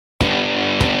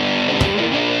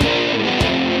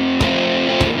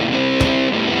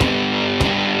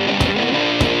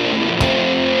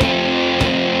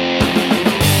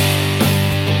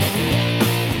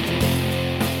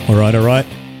All right.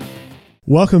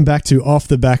 Welcome back to Off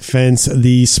the Back Fence,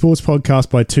 the sports podcast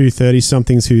by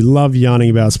 230-somethings who love yarning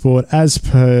about sport. As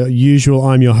per usual,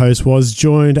 I'm your host, was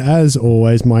joined, as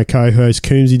always, my co-host,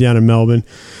 Coombsy down in Melbourne.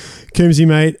 Coombsy,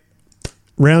 mate,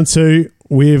 round two,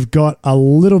 we've got a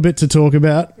little bit to talk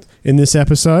about in this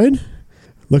episode.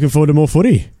 Looking forward to more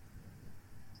footy.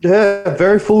 Yeah,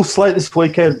 very full slate this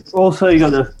weekend. Also, you got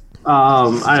the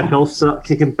AFL start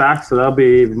kicking back, so there'll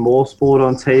be even more sport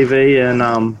on TV,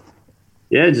 and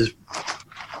just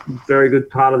very good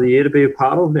part of the year to be a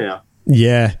part of now.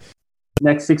 Yeah.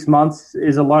 Next 6 months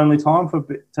is a lonely time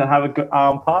to have a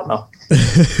partner.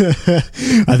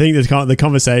 I think the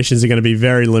conversations are going to be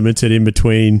very limited in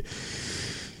between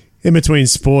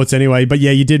sports anyway. But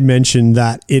yeah, you did mention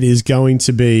that it is going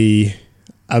to be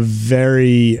a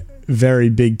very, very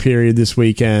big period this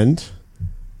weekend.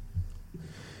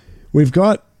 We've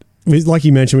got, like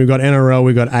you mentioned, we've got NRL,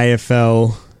 we've got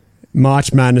AFL.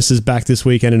 March Madness is back this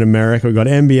weekend in America. We've got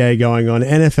NBA going on.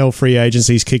 NFL free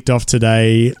agency's kicked off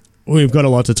today. We've got a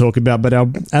lot to talk about, but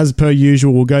as per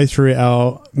usual, we'll go through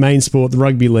our main sport, the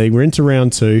rugby league. We're into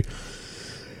round two.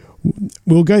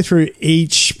 We'll go through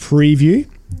each preview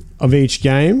of each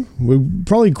game. We'll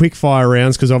probably quick fire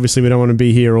rounds because obviously we don't want to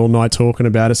be here all night talking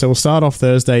about it. So we'll start off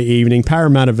Thursday evening.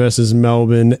 Parramatta versus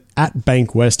Melbourne at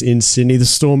Bankwest in Sydney. The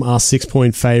Storm are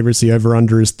 6-point favourites. The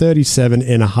over-under is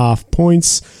 37.5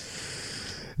 points.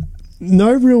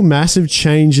 No real massive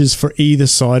changes for either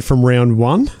side from round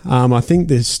one. I think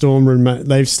the Storm,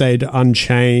 they've stayed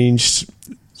unchanged.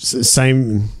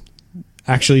 Same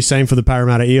for the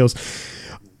Parramatta Eels.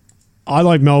 I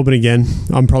like Melbourne again.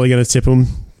 I'm probably going to tip them.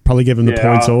 Probably give them the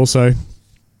points also.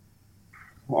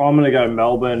 I'm going to go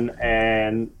Melbourne,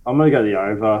 and I'm going to go the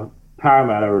over.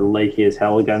 Parramatta are leaky as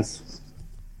hell against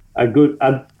a good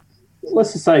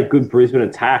Brisbane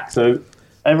attack. So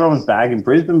everyone's bagging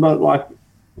Brisbane, but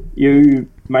you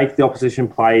make the opposition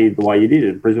play the way you did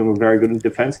it. Brisbane were very good in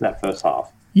defence in that first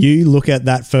half. You look at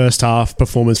that first half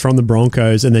performance from the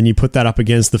Broncos and then you put that up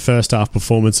against the first half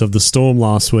performance of the Storm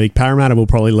last week. Parramatta will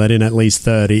probably let in at least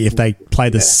 30 if they play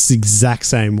the exact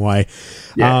same way.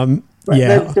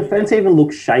 The defence even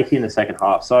looks shaky in the second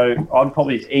half. So I'd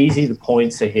probably easy the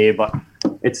points are here, but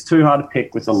it's too hard to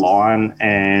pick with the line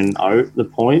and the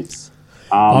points,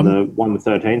 the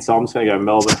 1-13. So I'm just going to go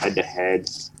Melbourne head-to-head.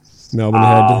 Melbourne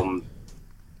head.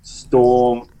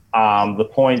 Storm, the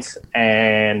points,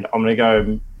 and I'm going to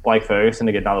go Blake Ferguson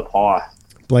to get another pie.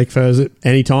 Blake Ferguson,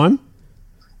 anytime?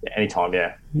 Yeah, anytime,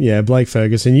 yeah. Yeah, Blake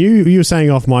Ferguson. You were saying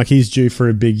off mic he's due for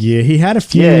a big year. He had a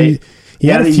few... Yeah, he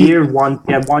had a year of one.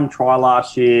 He had one try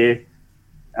last year.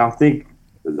 I think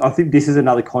this is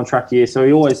another contract year, so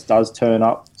he always does turn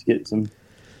up to get some...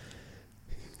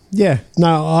 Yeah,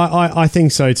 no, I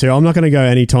think so too. I'm not going to go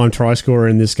anytime try scorer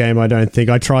in this game, I don't think.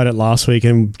 I tried it last week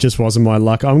and just wasn't my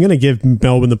luck. I'm going to give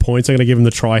Melbourne the points. I'm going to give them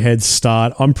the try head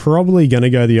start. I'm probably going to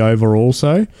go the over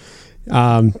also.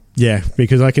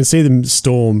 Because I can see the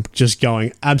Storm just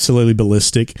going absolutely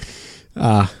ballistic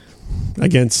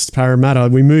against Parramatta.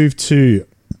 We move to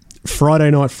Friday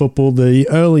night football, the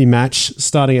early match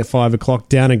starting at 5 o'clock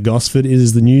down at Gosford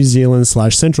is the New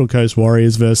Zealand/Central Coast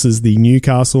Warriors versus the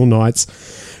Newcastle Knights.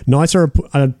 Knights are a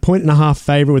 1.5-point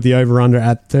favourite with the over-under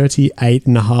at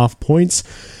 38.5 points.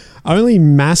 Only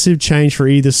massive change for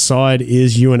either side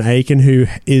is Ewan Aiken, who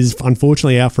is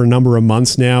unfortunately out for a number of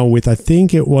months now with, I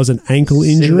think it was an ankle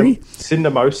injury.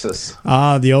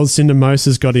 Syndesmosis. The old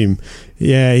syndesmosis got him.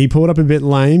 Yeah, he pulled up a bit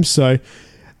lame, so...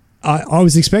 I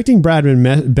was expecting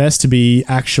Bradman Best to be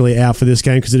actually out for this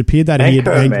game because it appeared that he had...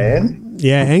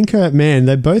 and Kurt Mann.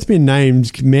 They've both been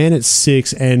named, Mann at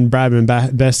 6 and Bradman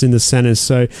Best in the centres.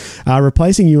 So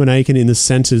replacing Ewan Aiken in the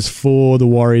centres for the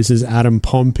Warriors is Adam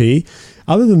Pompey.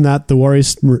 Other than that, the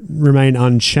Warriors remain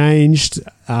unchanged.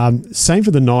 Same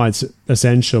for the Knights,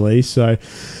 essentially. So...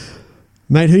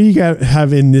 Mate, who you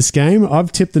have in this game?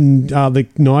 I've tipped the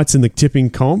Knights in the tipping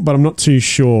comp, but I'm not too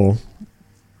sure.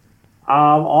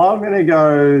 I'm going to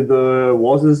go the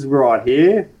Wazzers right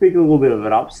here. Pick a little bit of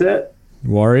an upset.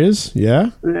 Warriors,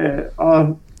 yeah? Yeah.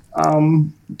 I'm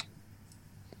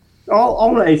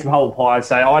going to eat some humble pie and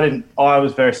say I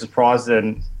was very surprised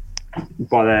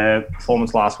by their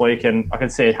performance last week, and I can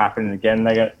see it happening again.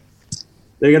 They're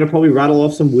going to probably rattle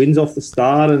off some wins off the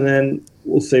start, and then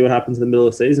we'll see what happens in the middle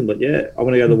of the season. But yeah, I'm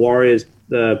going to go the Warriors,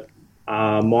 the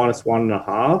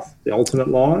 -1.5, the alternate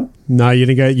line. No,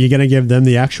 you're going to give them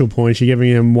the actual points. You're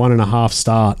giving them 1.5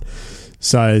 start.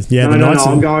 So yeah, the Knights.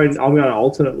 I'm going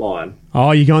alternate line.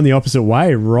 Oh, you're going the opposite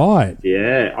way, right?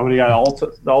 Yeah, I'm going to go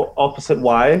the opposite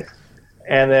way,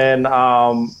 and then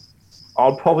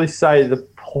I'll probably say I'm going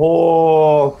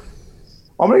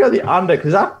to go the under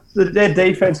because their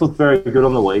defense looked very good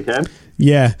on the weekend.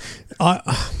 Yeah,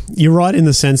 you're right in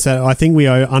the sense that I think we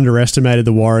underestimated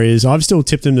the Warriors. I've still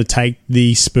tipped them to take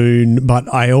the spoon,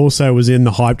 but I also was in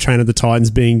the hype train of the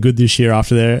Titans being good this year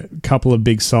after their couple of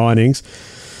big signings.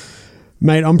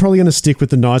 Mate, I'm probably going to stick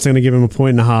with the Knights. I'm going to give them a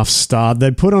 1.5 start.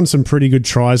 They put on some pretty good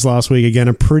tries last week. Again,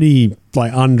 a pretty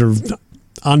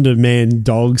undermanned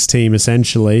Dogs team,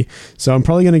 essentially. So I'm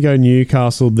probably going to go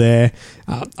Newcastle there.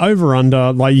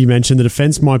 Over-under, like you mentioned, the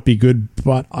defense might be good,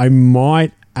 but I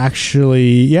might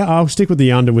actually... I'll stick with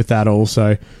the under with that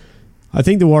also. I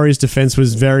think the Warriors' defense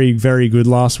was very, very good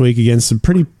last week against some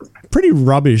pretty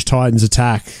rubbish Titans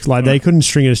attack. Like, they couldn't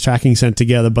string an attacking set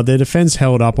together, but their defense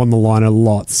held up on the line a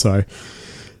lot. So,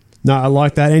 no, I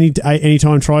like that. Any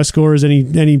time try scorers,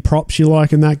 any props you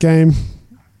like in that game?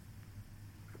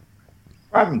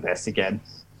 Bradman Best again.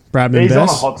 Bradman He's Best. on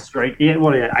a hot streak. He had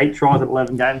 8 tries at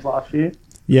 11 games last year.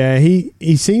 Yeah, he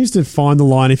seems to find the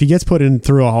line. If he gets put in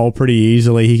through a hole pretty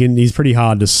easily, he's pretty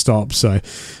hard to stop. So,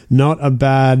 not a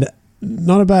bad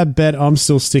bet. I'm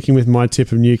still sticking with my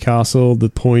tip of Newcastle, the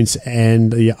points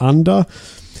and the under.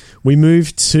 We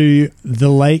move to the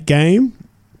late game.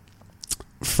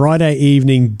 Friday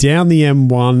evening down the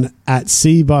M1 at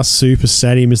Cbus Super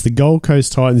Stadium is the Gold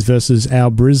Coast Titans versus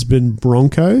our Brisbane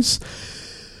Broncos.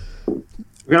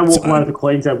 We're going to walk away with the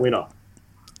Queensland winner.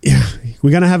 Yeah,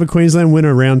 we're going to have a Queensland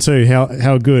winner round 2.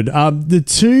 How good.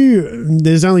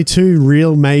 There's only 2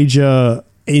 real major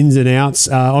ins and outs.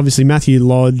 Obviously, Matthew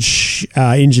Lodge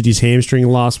injured his hamstring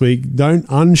last week.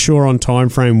 Unsure on time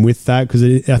frame with that because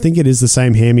I think it is the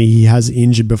same hammy he has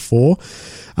injured before.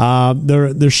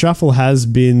 The shuffle has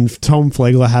been Tom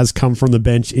Flegler has come from the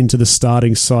bench into the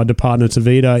starting side to partner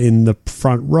Tavita in the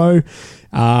front row.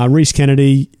 Reece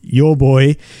Kennedy, your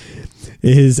boy,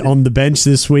 is on the bench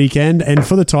this weekend, and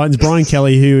for the Titans, Brian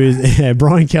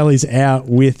Kelly's out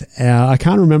with I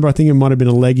can't remember. I think it might have been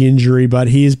a leg injury, but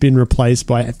he has been replaced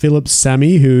by Philip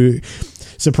Sammy, who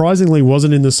surprisingly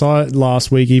wasn't in the side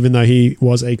last week, even though he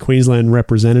was a Queensland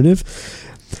representative.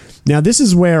 Now, this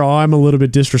is where I'm a little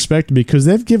bit disrespected because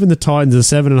they've given the Titans a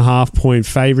 7.5 point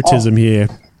favoritism here.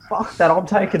 Fuck that. I'm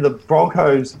taking the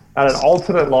Broncos at an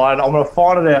alternate line. I'm going to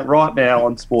find it out right now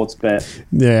on Sportsbet.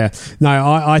 Yeah. No,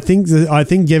 I think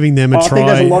giving them a try... I think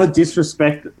there's a lot of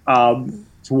disrespect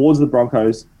towards the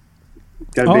Broncos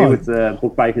going to be with the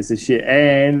bookmakers this year.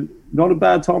 And not a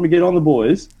bad time to get on the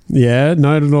boys. Yeah,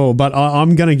 not at all. But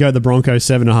I'm going to go the Broncos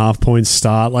 7.5 points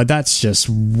start. Like, that's just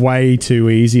way too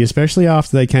easy, especially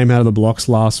after they came out of the blocks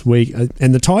last week.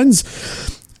 And the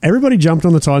Titans... Everybody jumped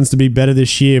on the Titans to be better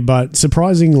this year, but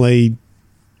surprisingly...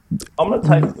 I'm going to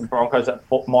take the Broncos at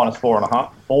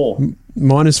 -4.5. 4.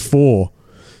 -4.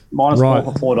 -4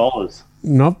 for $4.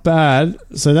 Not bad.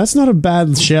 So that's not a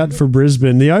bad shout for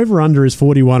Brisbane. The over-under is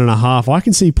 41.5. I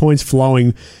can see points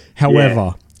flowing.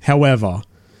 However,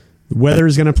 the weather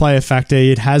is going to play a factor.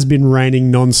 It has been raining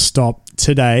non-stop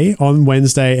today on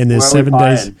Wednesday, and there's 7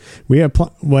 days. We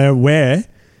are where?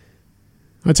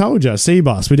 I told you,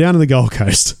 Cbus. We're down to the Gold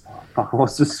Coast. I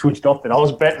was just switched off and I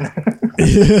was betting.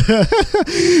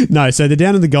 No, so they're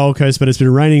down to the Gold Coast, but it's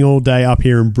been raining all day up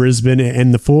here in Brisbane,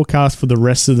 and the forecast for the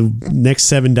rest of the next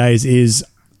 7 days is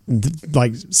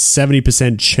like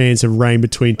 70% chance of rain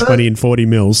between 20 and 40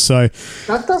 mils. So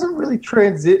that doesn't really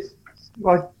transit.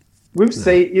 Like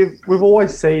we've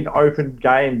always seen open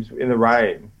games in the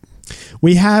rain.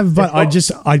 We have, but I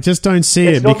just don't see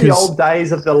it because... It's not the old because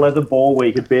days of the leather ball where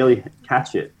you could barely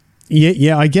catch it.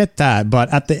 Yeah, I get that,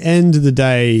 but at the end of the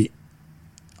day,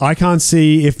 I can't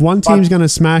see if one team's going to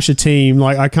smash a team.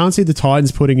 Like, I can't see the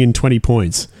Titans putting in 20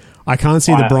 points. I can't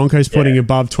see the Broncos putting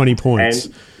above 20 points.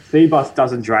 And Cbus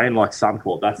doesn't drain like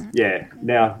Suncorp. That's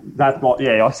what.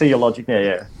 Yeah, I see your logic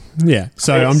there. Yeah.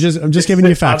 So I'm just giving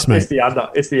you facts, mate.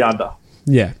 It's the under.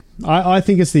 Yeah, I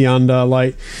think it's the under.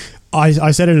 Like,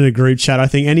 I said it in a group chat. I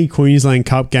think any Queensland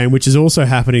Cup game, which is also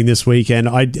happening this weekend,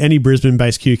 any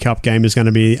Brisbane-based Q Cup game is going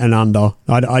to be an under.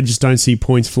 I just don't see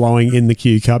points flowing in the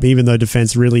Q Cup, even though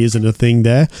defense really isn't a thing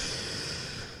there.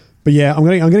 But yeah, I'm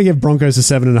going to give Broncos a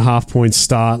 7.5 point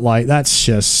start. Like, that's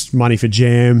just money for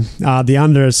jam. The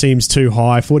under seems too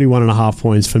high. 41.5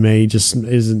 points for me just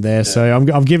isn't there. Yeah. So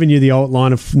I've given you the alt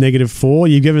line of -4.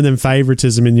 You've given them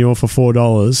favoritism in your for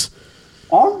 $4.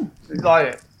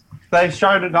 They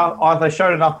showed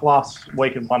enough last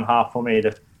week in one half for me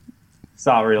to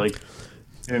start really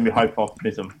giving me hope for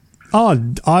optimism. Oh,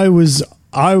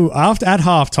 at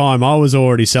half time, I was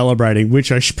already celebrating, which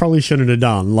I probably shouldn't have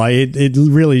done. Like, it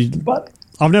really... But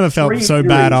I've never felt so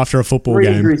bad after a football game.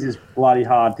 3 injuries is bloody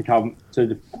hard to come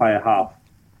to play a half.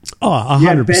 Oh, 100%. You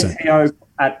had Ben Teo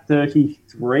at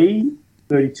 33.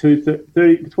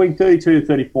 between 32 to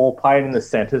 34, playing in the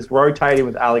centres, rotating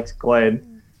with Alex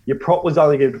Glenn. Your prop was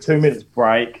only given 2 minutes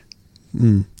break.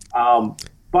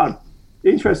 But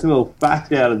interesting little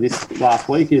fact out of this last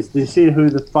week is, do you see who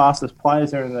the fastest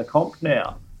players are in the comp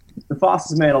now? The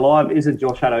fastest man alive isn't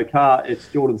Josh Addo-Carr, it's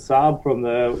Jordan Saab from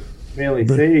the Manly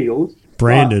Sea Eagles.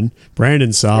 Brandon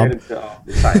Saab.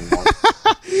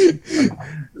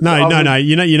 No.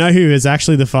 You know who is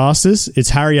actually the fastest? It's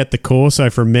Harriet the Corso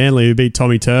from Manly, who beat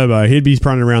Tommy Turbo. He'd be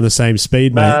running around the same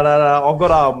speed, mate. No. I've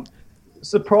got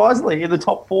surprisingly in the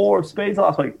top 4 of speeds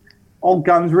last week, Old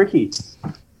Guns Ricky.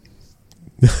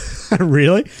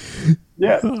 Really?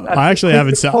 Yeah. I actually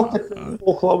haven't seen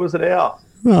 4 kilometres an hour.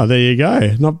 Oh, there you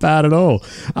go. Not bad at all.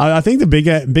 I think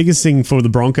the biggest thing for the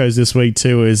Broncos this week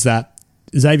too is that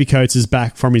Xavier Coates is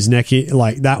back from his neck.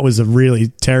 Like, that was a really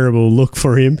terrible look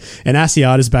for him. And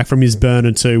Asiata's back from his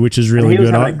burner too, which is really good.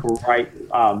 He was having a great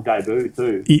debut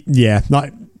too. Yeah.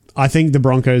 I think the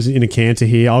Broncos in a canter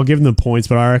here. I'll give them the points,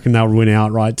 but I reckon they'll win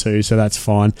outright too, so that's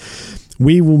fine.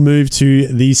 We will move to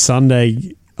the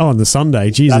Sunday. Oh, the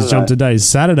Sunday. Jesus, jumped to days.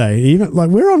 Saturday. Even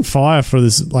we're on fire for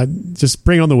this. Just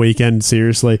bring on the weekend,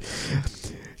 seriously.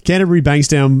 Canterbury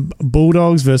Bankstown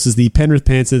Bulldogs versus the Penrith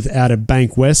Panthers out of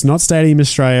Bank West. Not Stadium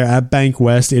Australia, at Bank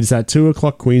West. It's at 2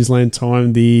 o'clock Queensland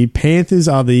time. The Panthers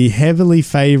are the heavily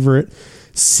favourite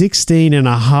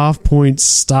 16.5 point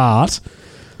start.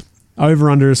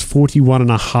 Over-under is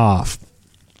 41.5.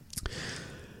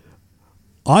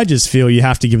 I just feel you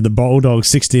have to give the Bulldogs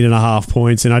 16.5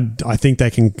 points, and I think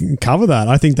they can cover that.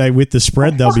 I think with the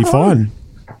spread, they'll be fine.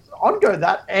 I'd go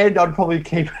that, and I'd probably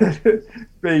keep it,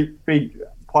 be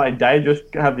playing dangerous,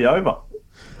 have the over.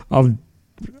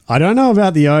 I don't know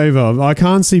about the over. I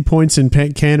can't see points in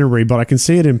Canterbury, but I can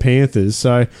see it in Panthers.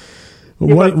 So,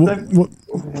 what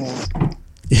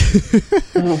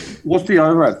what's the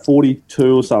over at?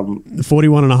 42 or something?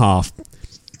 41.5.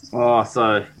 Oh,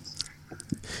 so...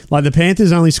 the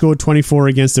Panthers only scored 24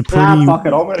 against a pretty... fuck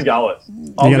it. I'm going to go it.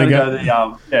 I'm going to go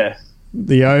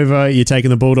the over. You're taking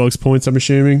the Bulldogs points, I'm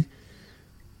assuming?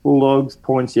 Bulldogs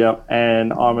points, yep.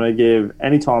 And I'm going to give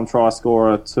anytime try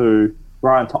scorer to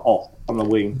Brian To'o on the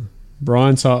wing.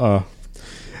 Brian To'o.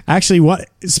 Actually,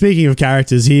 speaking of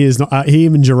characters,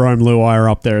 him and Jerome Luai are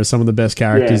up there as some of the best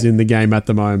characters in the game at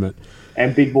the moment.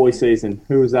 And Big Boy Season.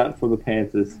 Who was that for the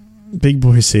Panthers? Big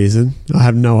Boy Season? I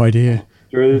have no idea.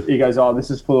 He goes,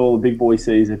 this is for all the Big Boy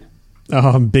Season.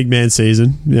 Oh, Big Man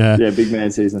Season. Yeah. Yeah, Big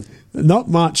Man Season. Not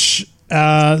much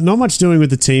doing with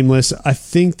the team list. I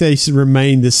think they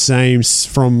remain the same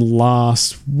from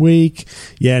last week.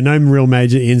 Yeah, no real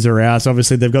major ins or outs.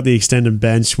 Obviously, they've got the extended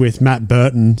bench with Matt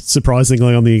Burton,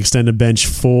 surprisingly, on the extended bench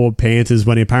for Panthers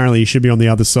when apparently he should be on the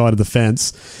other side of the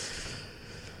fence.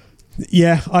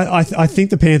 Yeah, I think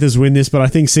the Panthers win this, but I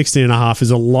think 16.5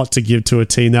 is a lot to give to a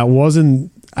team that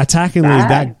wasn't attackingly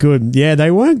that good. Yeah, they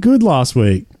weren't good last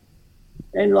week.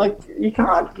 And, you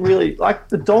can't really...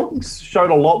 the Dogs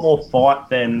showed a lot more fight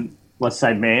than, let's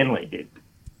say, Manly did.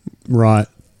 Right.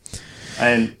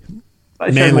 And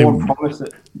they showed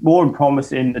more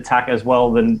promise in attack as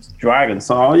well than Dragons.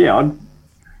 So,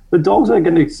 the Dogs are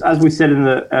going to... As we said in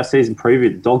our season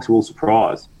preview, the Dogs will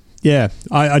surprise. Yeah,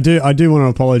 I do want to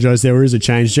apologise. There is a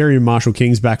change. Jerry Marshall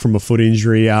King's back from a foot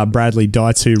injury. Bradley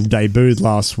Deitz, who debuted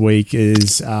last week,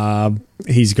 he's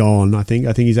gone. I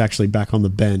think he's actually back on the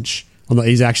bench.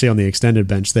 He's actually on the extended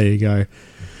bench. There you go.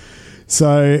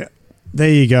 So,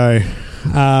 there you go.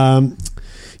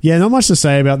 Not much to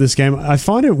say about this game. I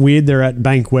find it weird they're at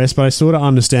Bank West, but I sort of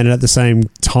understand it at the same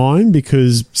time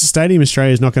because Stadium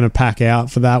Australia is not going to pack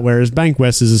out for that, whereas Bank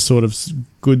West is a sort of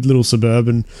good little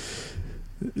suburban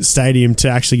stadium to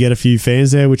actually get a few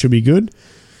fans there, which would be good.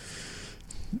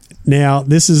 Now,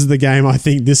 this is the game. I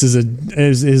think this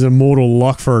is a mortal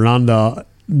lock for an under.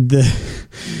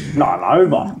 Not an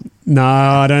over. No,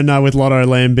 I don't know. With Lotto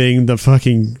Land being the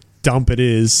fucking dump it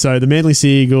is. So the Manly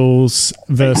Sea Eagles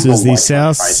versus the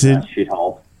South Sydney.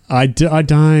 I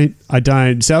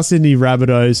don't. South Sydney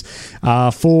Rabbitohs,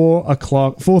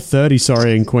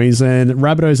 4:30. In Queensland.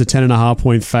 Rabbitohs are 10.5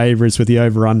 point favourites with the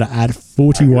over under at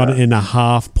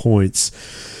 41.5 points.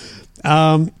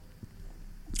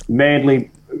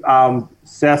 Manly,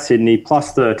 South Sydney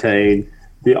plus 13.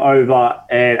 The over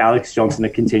and Alex Johnson to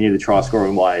continue the try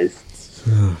scoring ways.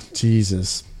 Oh,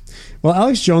 Jesus. Well,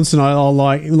 Alex Johnson, I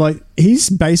like he's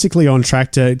basically on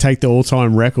track to take the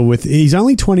all-time record with. He's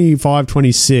only 25,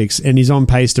 26, and he's on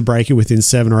pace to break it within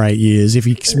 7 or 8 years if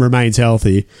he remains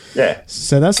healthy. Yeah.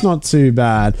 So that's not too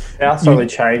bad. Our only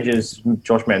changes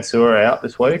Josh Mansour out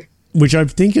this week, which I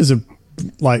think is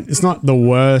it's not the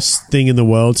worst thing in the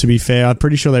world, to be fair. I'm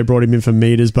pretty sure they brought him in for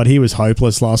meters, but he was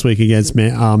hopeless last week against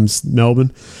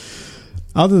Melbourne.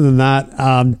 Other than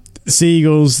that,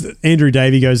 Seagulls, Andrew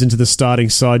Davey goes into the starting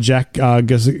side. Jetski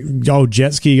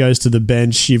goes to the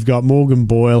bench. You've got Morgan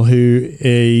Boyle, who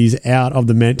is out of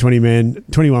the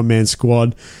 21-man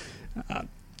squad.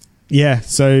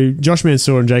 So Josh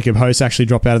Mansour and Jacob Host actually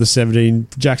drop out of the 17.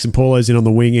 Jackson Paulo's in on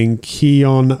the wing, and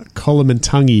Keon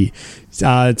Kolomentangi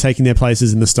taking their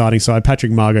places in the starting side.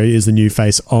 Patrick Margot is the new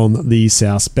face on the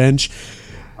South bench.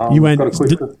 Got a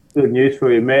quick good news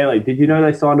for you, Manly. Did you know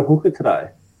they signed a hooker today?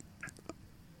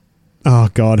 Oh,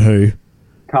 God, who?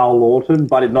 Carl Lawton,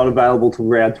 but it's not available till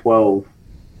round 12.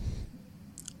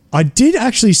 I did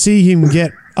actually see him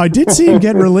get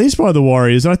released by the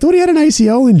Warriors. I thought he had an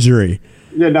ACL injury.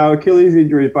 Yeah, no, Achilles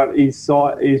injury, but he's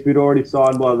been already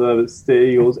signed by the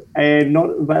Eagles and not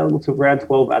available till round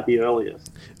 12 at the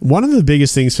earliest. One of the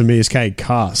biggest things for me is Cade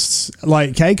Cust.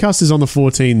 Cade Cust is on the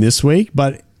 14 this week,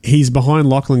 but he's behind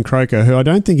Lachlan Croker, who I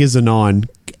don't think is a 9.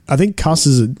 I think Cust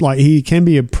is he can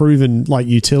be a proven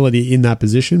utility in that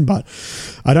position, but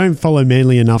I don't follow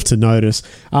Manly enough to notice.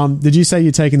 Did you say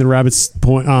you're taking the Rabbits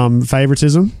point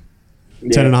favoritism?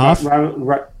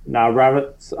 10.5?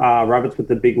 Rabbits with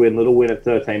the big win, little win at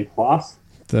 13 plus.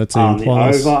 13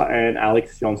 plus. The over and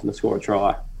Alex Johnson to score a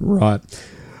try. Right.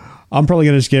 I'm probably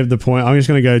going to just give the point. I'm just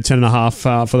going to go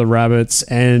 10.5 for the Rabbits,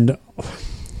 and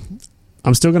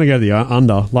I'm still going to go the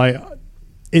under.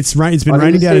 It's been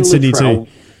raining down in Sydney too.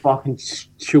 Fucking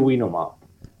chewing them up.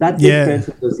 That defense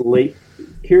was elite.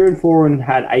 Kieran Foran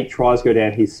had 8 tries go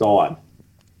down his side.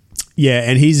 Yeah,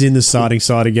 and he's in the starting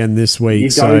side again this week. You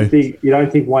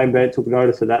don't think Wayne Bennett took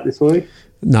notice of that this week?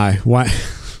 No.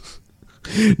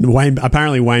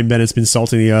 Apparently Wayne Bennett's been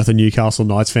salting the earth of Newcastle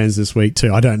Knights fans this week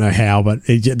too. I don't know how, but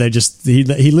he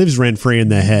lives rent free in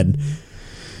their head.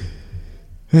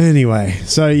 Anyway,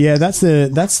 so yeah, that's the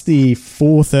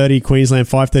 4:30 Queensland,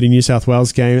 5:30 New South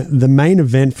Wales game. The main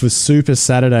event for Super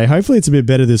Saturday. Hopefully, it's a bit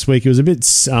better this week. It was a bit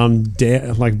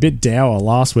bit dour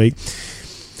last week.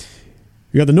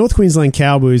 We got the North Queensland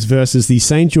Cowboys versus the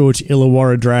St. George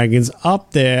Illawarra Dragons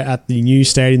up there at the new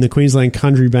stadium, the Queensland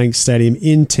Country Bank Stadium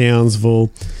in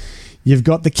Townsville. You've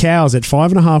got the Cows at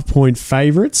 5.5 point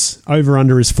favourites. Over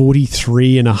under is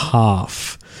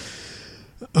 43.5.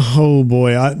 Oh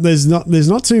boy, there's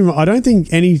not too much. I don't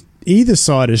think either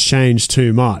side has changed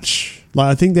too much.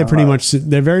 I think they're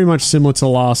very much similar to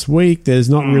last week. There's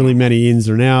not really many ins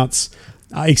and outs.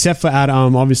 Except for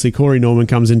Adam, obviously Corey Norman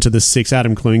comes into the 6.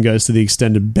 Adam Clune goes to the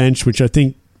extended bench, which I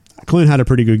think Clune had a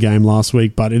pretty good game last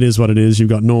week, but it is what it is. You've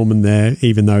got Norman there,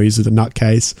 even though he's a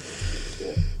nutcase.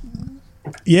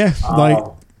 Yeah.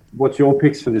 What's your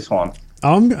picks for this one?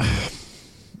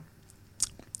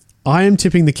 I am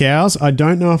tipping the Cows. I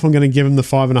don't know if I'm going to give them the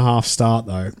 5.5 start,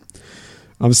 though.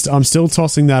 I'm still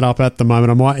tossing that up at the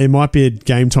moment. It might be a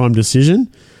game time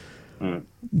decision.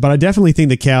 But I definitely think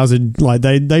the Cows are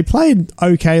they played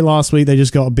okay last week. They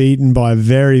just got beaten by a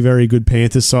very, very good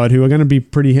Panthers side who are going to be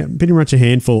pretty much a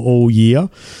handful all year.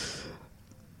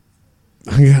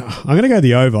 I'm going to go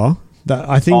the over.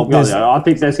 I think there's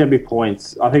going to be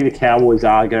points. I think the Cowboys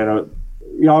are going to.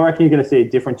 I reckon you're going to see a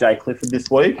different Jay Clifford this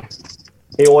week.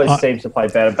 He always seems to play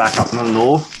better back up in the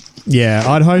north. Yeah,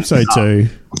 I'd hope so too.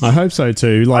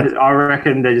 I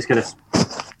reckon they're just going to.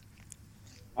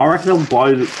 I reckon they'll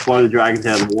blow the Dragons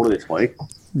out of the water this week.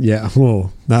 Yeah,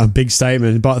 well, no, big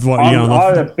statement. But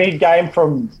a big game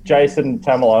from Jason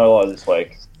Tamalolo this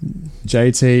week.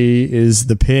 JT is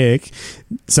the pick.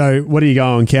 So, what are you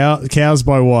going? Cows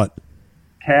by what?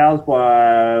 Cows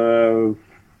by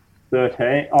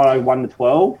 13. 1 to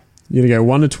 12. You're going to go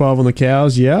 1 to 12 on the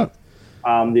Cows, yeah.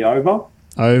 The over.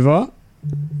 Over.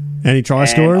 Any try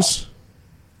scorers?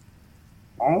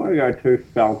 I'm going to go 2 for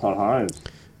Valentine Holmes.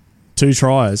 2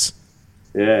 tries.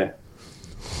 Yeah.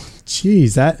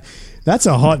 Jeez, that's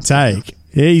a hot take.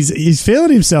 He's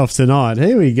feeling himself tonight.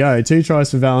 Here we go. 2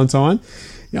 tries for Valentine.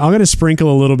 I'm going to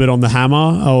sprinkle a little bit on the hammer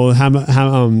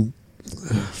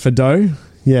Fado.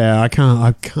 Yeah, I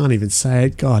can't even say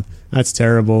it. God, that's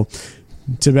terrible.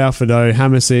 Tabau Fado,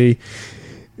 Hammercy,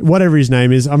 whatever his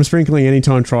name is. I'm sprinkling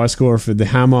anytime try scorer for the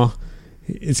hammer.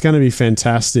 It's going to be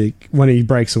fantastic when he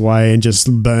breaks away and just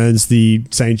burns the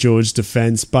St. George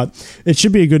defence. But it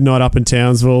should be a good night up in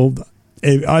Townsville.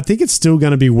 I think it's still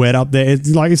going to be wet up there.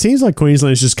 It seems like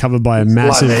Queensland is just covered by a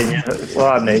massive... It's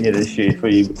La Nina this year for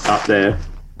you up there.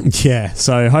 Yeah,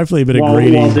 so hopefully a bit of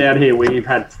greedy. While down here, we've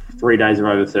had 3 days of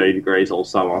over 30 degrees all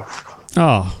summer.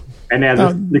 Oh. And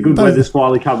now the good weather's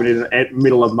finally coming in at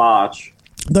middle of March.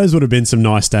 Those would have been some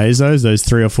nice days, those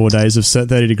 3 or 4 days of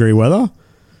 30-degree weather.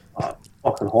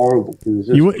 fucking horrible. It was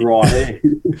just dry hair.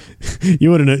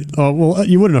 You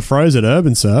wouldn't have froze at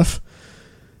Urban Surf.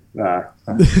 Nah.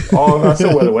 Oh, I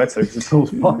still wear the wetsuit because it's still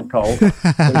fucking cold.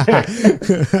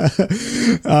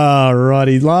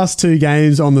 Alrighty, last two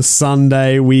games on the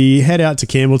Sunday. We head out to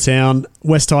Campbelltown.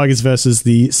 West Tigers versus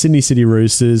the Sydney City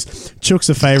Roosters. Chooks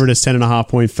are favourite as 10.5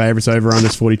 point favourites. Over under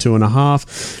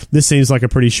 42.5. This seems like a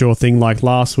pretty sure thing like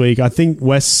last week. I think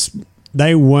West,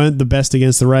 they weren't the best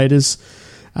against the Raiders,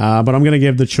 but I'm going to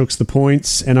give the Chooks the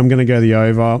points and I'm going to go the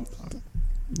over.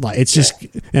 Like it's just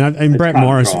and Brett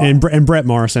Morris and Brett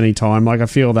Morris anytime. Like I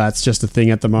feel that's just a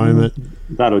thing at the moment.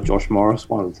 That or Josh Morris,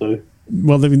 one of the two.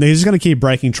 Well, they're just going to keep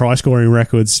breaking try scoring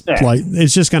records. Yeah. Like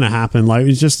it's just going to happen. Like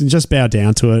it's just bow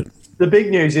down to it. The big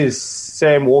news is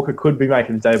Sam Walker could be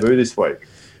making a debut this week.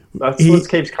 That's what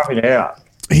keeps coming out.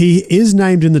 He is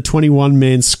named in the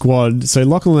 21-man squad. So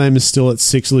Lachlan Lamb is still at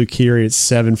 6, Luke Keary at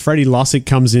 7. Freddie Lussick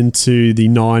comes into the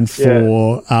 9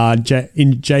 for Jake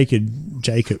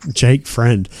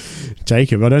Friend.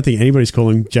 Jacob. I don't think anybody's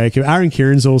calling Jacob. Aaron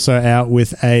Kieran's also out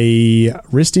with a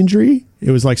wrist injury.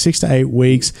 It was like 6 to 8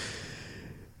 weeks.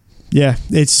 Yeah,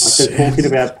 it's... Like they're talking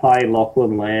about playing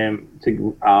Lachlan Lamb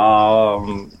to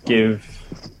give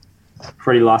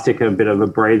Freddie Lussick a bit of a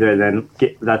breather, and then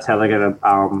that's how they're going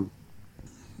to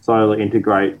slowly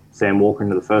integrate Sam Walker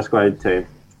into the first grade team.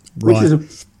 Right.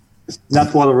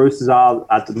 That's why the Roosters are,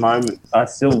 at the moment,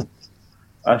 still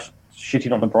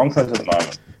shitting on the Broncos at the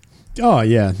moment. Oh,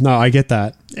 yeah. No, I get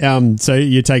that. So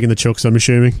you're taking the Chooks, I'm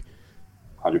assuming?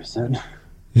 100%.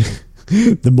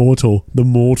 The mortal.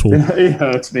 It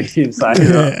hurts me saying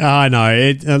that. I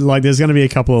know. Like, there's going to be a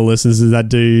couple of listeners that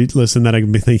do listen that are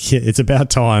going to be thinking, it's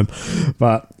about time.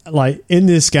 But, like, in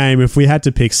this game, if we had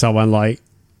to pick someone, like,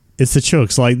 it's the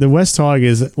Chooks. Like, the West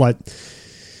Tigers, like...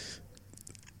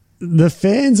 The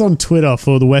fans on Twitter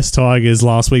for the West Tigers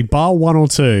last week, bar one or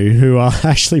two, who are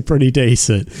actually pretty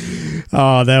decent,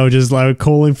 they were just like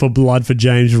calling for blood for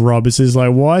James Roberts. It's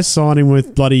like, why sign him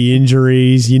with bloody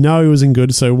injuries? You know he wasn't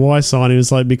good, so why sign him?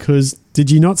 It's like, because did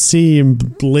you not see him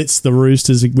blitz the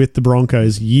Roosters with the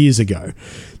Broncos years ago?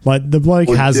 Like, the bloke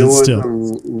has it still.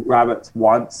 Rabbits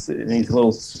once in his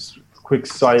little quick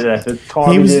study there. The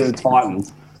time he did the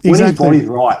Titans. When his body's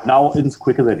right, no one's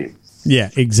quicker than him. Yeah,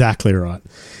 exactly right.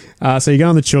 So you go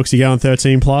on the Chooks, you go on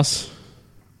 13 plus?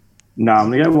 No,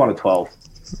 I'm going to go 1 to 12.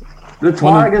 The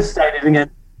Tigers stayed in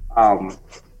against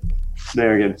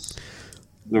there against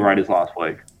the Raiders last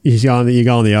week. You go on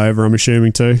the over, I'm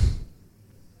assuming, too?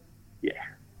 Yeah.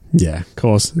 Yeah, of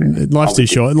course. Life's too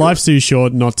short. Life's too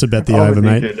short not to bet the over,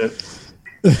 mate.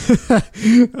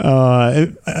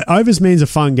 Overs means a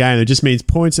fun game. It just means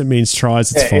points. It means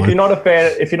tries. It's fine. If you're not a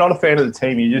fan of the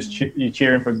team, you're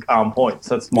cheering for points.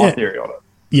 That's my theory on it.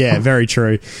 Yeah, very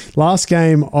true. Last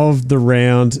game of the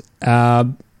round,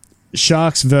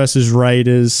 Sharks versus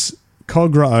Raiders,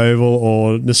 Cogra Oval,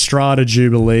 or Nostrada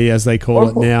Jubilee, as they call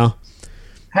it now.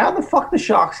 How the fuck the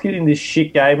Sharks get in this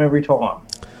shit game every time?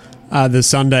 The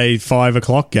Sunday 5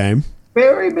 o'clock game.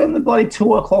 Very been the bloody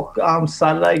 2 o'clock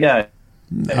Saturday game.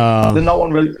 The no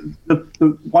one really, the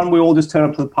one we all just turn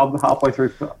up to the pub halfway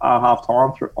through half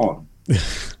time on.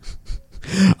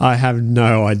 I have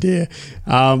no idea.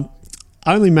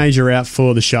 Only major out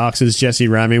for the Sharks is Jesse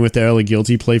Ramien with the early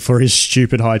guilty plea for his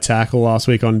stupid high tackle last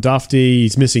week on Dufty.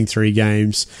 He's missing 3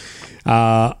 games.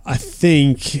 I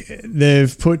think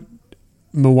they've put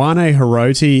Mwane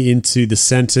Hiroti into the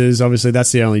centres. Obviously,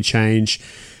 that's the only change.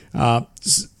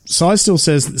 Size still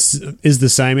says is the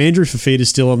same. Andrew Fafita is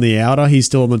still on the outer. He's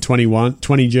still on the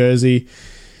 20 jersey.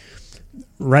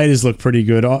 Raiders look pretty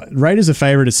good. Raiders are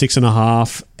favourite at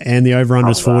 6.5, and the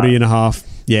over-under is 40.5.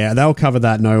 Yeah, they'll cover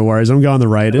that, no worries. I'm going the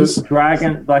Raiders. The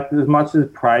Dragon, like as much as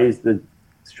praise the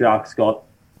Sharks got,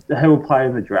 they were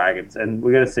playing the Dragons, and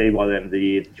we're going to see by the end of the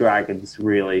year, the Dragons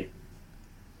really,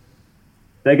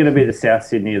 they're going to be the South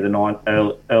Sydney of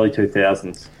the early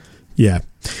 2000s. Yeah.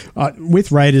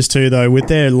 With Raiders too, though, with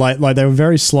their like they were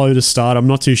very slow to start. I'm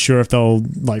not too sure if they'll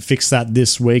like fix that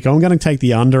this week. I'm going to take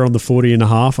the under on the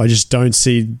 40.5. I just don't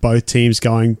see both teams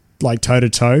going like toe to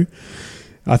toe.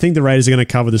 I think the Raiders are going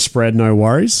to cover the spread, no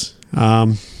worries.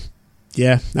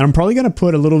 Yeah, and I'm probably going to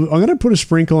put I'm going to put a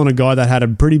sprinkle on a guy that had a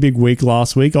pretty big week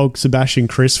last week, old Sebastian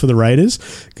Kris for the Raiders.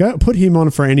 Go put him on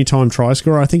for anytime try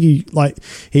scorer. I think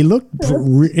he looked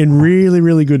in really,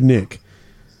 really good nick.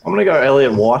 I'm going to go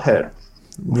Elliot Whitehead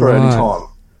for any time.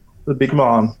 The big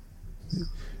man.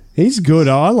 He's good.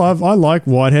 I like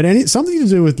Whitehead, and it's something to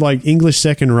do with like English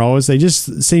second rowers. They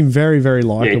just seem very, very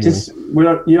likable.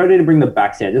 Yeah, you don't need to bring the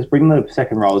backs out. Just bring the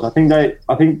second rowers. I think the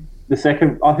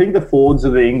forwards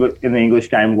of in the English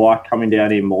game like coming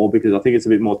down here more because I think it's a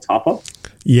bit more tougher.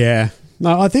 Yeah,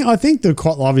 No, I think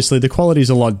obviously the quality is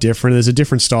a lot different. There's a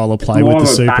different style of play with the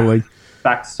Super League.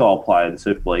 Back style play in the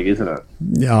Super League, isn't it?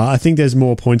 Yeah, I think there's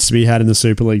more points to be had in the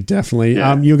Super League, definitely.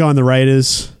 Yeah. You're going the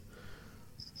Raiders.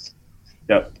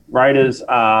 Yep. Raiders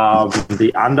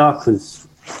the under because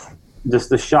just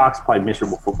the Sharks played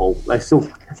miserable football. They're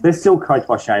still coached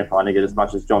by Shane Flanagan as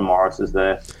much as John Morris is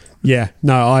there. Yeah,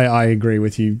 no, I agree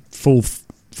with you. Full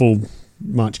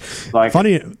much. Like,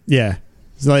 funny, yeah.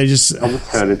 So they just I'll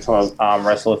just turn into an arm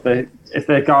wrestle. If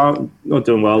they're going not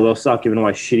doing well, they'll start giving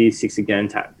away shitty 6 again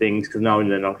things because knowing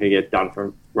they're not going to get done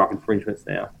for ruck infringements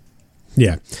now.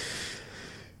 Yeah.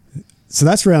 So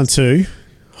that's round 2.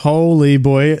 Holy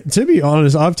boy! To be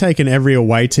honest, I've taken every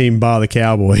away team bar the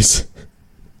Cowboys.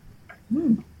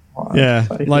 Yeah,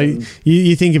 like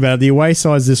you think about it, the away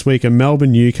sides this week are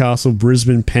Melbourne, Newcastle,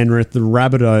 Brisbane, Penrith, the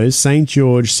Rabbitohs, St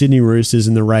George, Sydney Roosters,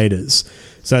 and the Raiders.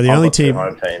 So the only team.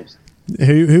 Home teams.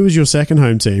 Who was your second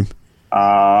home team?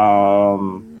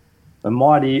 The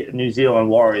mighty New Zealand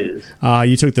Warriors.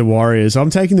 You took the Warriors. I'm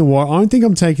taking the I think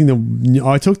I'm taking the.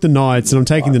 I took the Knights, and I'm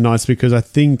taking the Knights because I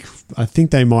think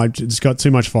they might. It's got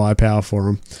too much firepower for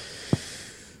them.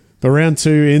 But round 2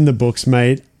 in the books,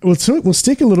 mate. We'll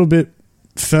stick a little bit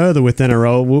further with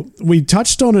NRL. We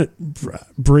touched on it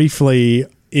briefly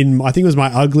in, I think it was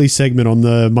my ugly segment on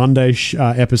the Monday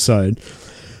episode.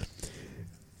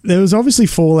 There was obviously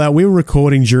fallout. We were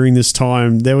recording during this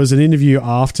time. There was an interview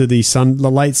after the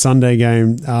late Sunday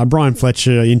game. Brian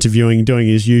Fletcher doing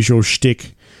his usual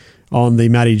shtick on the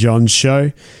Matty Johns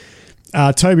show.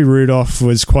 Toby Rudolph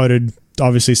was quoted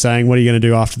obviously saying, "What are you going to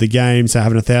do after the game?" So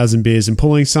having 1,000 beers and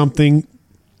pulling something.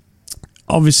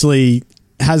 Obviously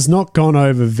has not gone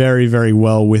over very, very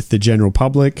well with the general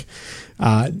public.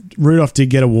 Rudolph did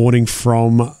get a warning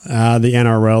from the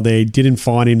NRL. They didn't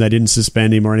fine him. They didn't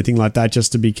suspend him or anything like that,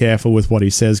 just to be careful with what he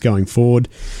says going forward.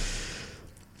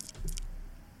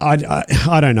 I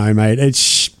don't know, mate.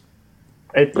 It's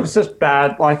just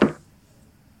bad. Like,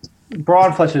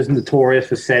 Brian Fletcher is notorious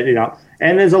for setting up.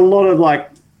 And there's a lot of,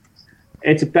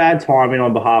 it's a bad timing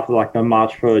on behalf of, the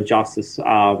March for Justice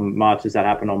marches that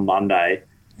happened on Monday.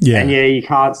 Yeah. And you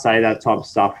can't say that type of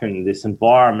stuff in this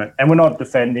environment. And we're not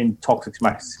defending toxic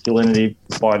masculinity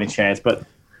by any chance, but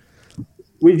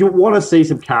we want to see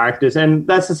some characters, and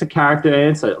that's just a character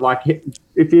answer.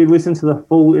 If you listen to the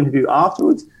full interview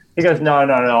afterwards, he goes, no,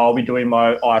 I'll be doing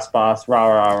my ice baths, rah,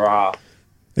 rah, rah.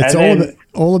 It's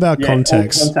all about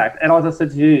context. Contact. And as I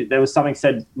said to you, there was something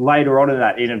said later on in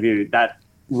that interview that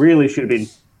really should have been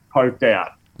poked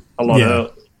out a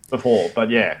lot before, but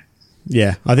yeah.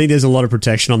 Yeah, I think there's a lot of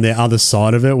protection on the other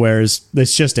side of it, whereas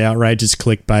it's just outrageous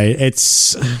clickbait.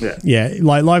 It's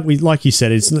like you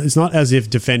said, it's not as if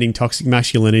defending toxic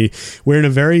masculinity. We're in a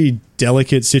very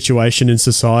delicate situation in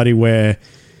society where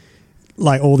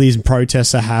all these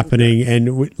protests are happening,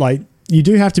 and you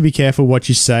do have to be careful what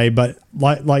you say, but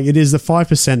it is the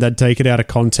 5% that take it out of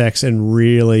context and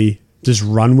really just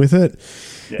run with it.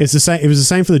 Yeah. It's the same. It was the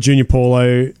same for the Junior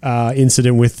Paulo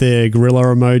incident with the gorilla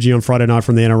emoji on Friday night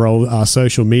from the NRL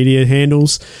social media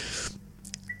handles.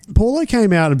 Paulo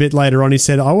came out a bit later on. He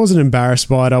said, "I wasn't embarrassed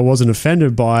by it. I wasn't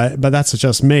offended by it, but that's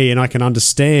just me, and I can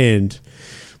understand."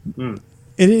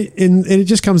 It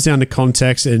just comes down to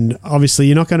context, and obviously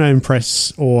you're not going to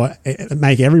impress or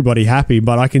make everybody happy,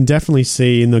 but I can definitely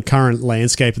see in the current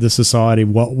landscape of the society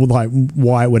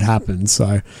why it would happen.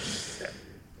 So,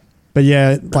 but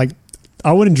yeah,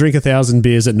 I wouldn't drink 1,000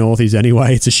 beers at Northies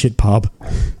anyway. It's a shit pub.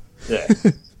 Yeah,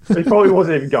 he probably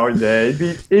wasn't even going there.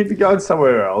 He'd be going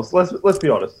somewhere else. Let's be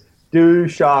honest. Do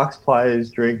Sharks players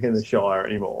drink in the Shire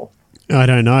anymore? I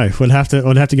don't know. We'll have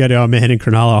to go to our man in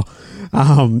Cronulla.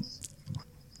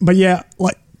 But yeah,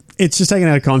 it's just taken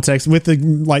out of context. With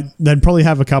they'd probably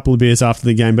have a couple of beers after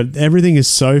the game, but everything is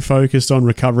so focused on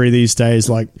recovery these days.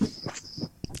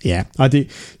 Yeah, I think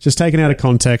just taken out of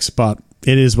context, but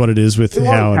it is what it is with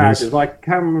how it is. Like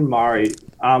Cameron Murray,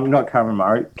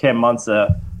 Cam Munster.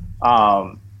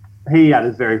 He had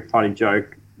a very funny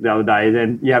joke the other day.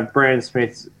 Then you have Brandon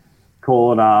Smith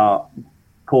calling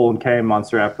Cam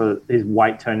Munster out for his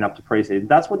weight turning up to preseason.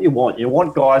 That's what you want. You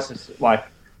want guys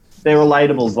they're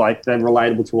relatables. They're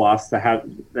relatable to us.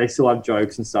 They still have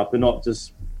jokes and stuff. They're not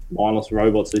just mindless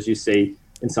robots as you see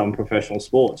in some professional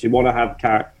sports. You want to have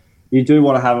character. You do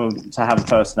want to have them to have a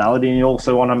personality, and you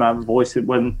also want them to have a voice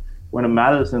when it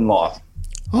matters in life.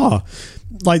 Oh,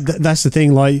 that's the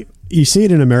thing. You see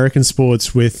it in American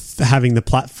sports with having the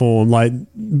platform.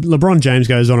 LeBron James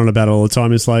goes on about it all the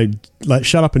time. It's like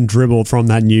shut up and dribble from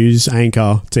that news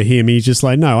anchor to him. He's just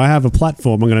no, I have a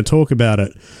platform. I'm going to talk about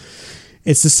it.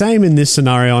 It's the same in this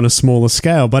scenario on a smaller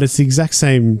scale, but it's the exact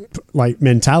same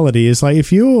mentality. It's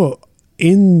if you're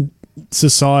in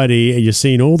society, and you're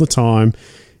seen all the time,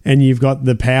 and you've got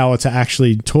the power to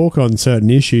actually talk on certain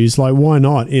issues. Like, why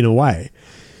not? In a way,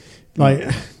 like,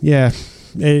 yeah,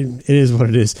 it is what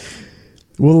it is.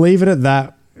 We'll leave it at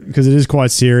that because it is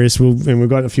quite serious. And we've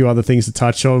got a few other things to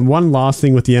touch on. One last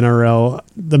thing with the NRL,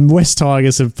 the West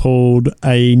Tigers have pulled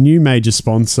a new major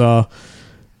sponsor,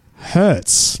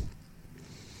 Hertz.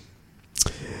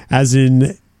 As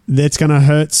in, that's going to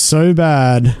hurt so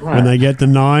bad when they get the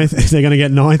ninth. They're going to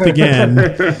get ninth again.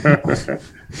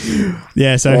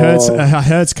 Yeah, so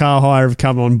Hertz Car Hire have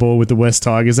come on board with the West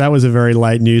Tigers. That was a very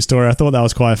late news story. I thought that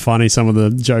was quite funny. Some of the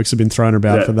jokes have been thrown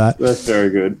about for that. That's very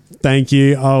good. Thank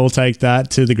you. I will take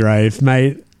that to the grave.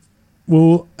 Mate,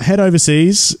 we'll head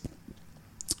overseas.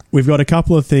 We've got a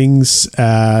couple of things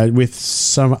with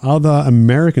some other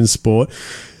American sport.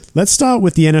 Let's start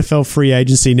with the NFL free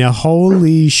agency. Now,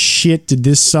 holy shit, did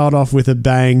this start off with a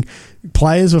bang.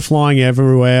 Players were flying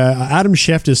everywhere. Adam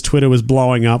Schefter's Twitter was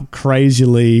blowing up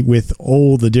crazily with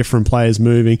all the different players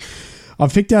moving.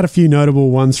 I've picked out a few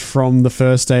notable ones from the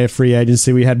first day of free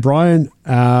agency. We had Brian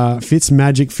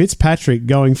Fitzpatrick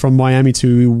going from Miami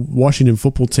to Washington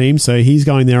football team. So he's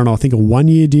going there on, I think, a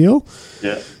 1-year deal.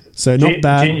 Yeah. So not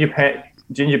bad.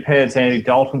 Ginger Pants, Andy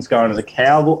Dalton's going to the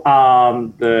Cowboys.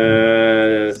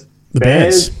 The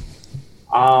Bears.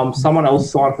 Someone else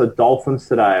signed for the Dolphins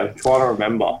today. I'm trying to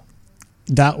remember.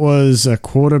 That was a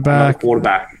quarterback.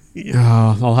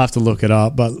 I'll have to look it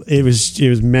up, but it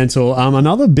was mental.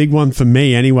 Another big one for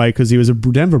me anyway, because he was a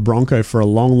Denver Bronco for a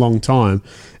long, long time.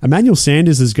 Emmanuel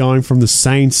Sanders is going from the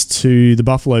Saints to the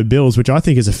Buffalo Bills, which I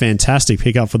think is a fantastic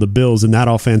pickup for the Bills in that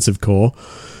offensive core.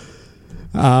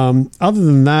 Other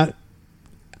than that,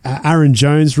 Aaron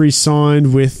Jones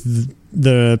re-signed with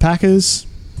the Packers,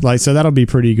 so that'll be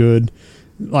pretty good.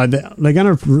 I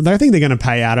think they're gonna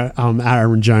pay out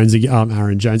Aaron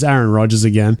Rodgers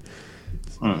again.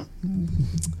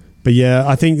 But yeah,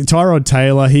 I think Tyrod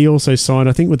Taylor, he also signed,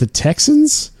 I think, with the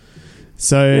Texans.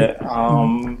 So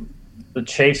the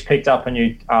Chiefs picked up a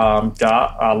new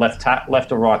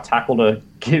left or right tackle to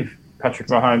give Patrick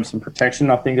Mahomes some protection.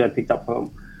 I think they picked up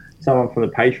someone from the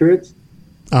Patriots.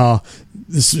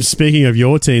 Speaking of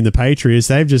your team, the Patriots,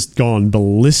 they've just gone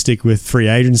ballistic with free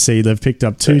agency. They've picked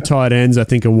up 2 tight ends, I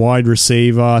think a wide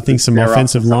receiver, I think some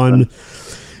offensive linemen.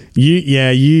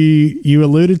 You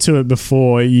alluded to it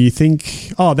before. You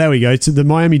think, there we go, to the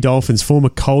Miami Dolphins, former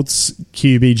Colts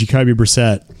QB Jacoby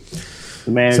Brissett.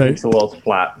 The man who thinks the world's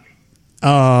flat.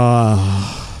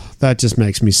 That just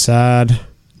makes me sad.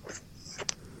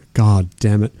 God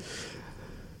damn it.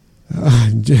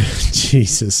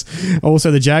 Jesus.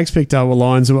 Also, the Jags picked up a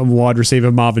Lions wide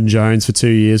receiver Marvin Jones for 2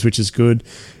 years, which is good.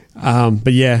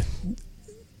 But yeah,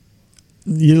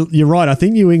 you're right. I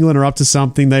think New England are up to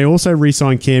something. They also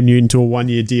re-signed Cam Newton to a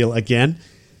 1-year deal again.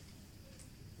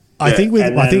 I think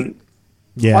the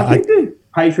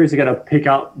Patriots are going to pick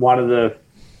up one of the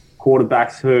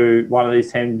quarterbacks who one of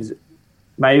these teams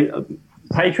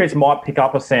Patriots might pick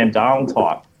up a Sam Darnold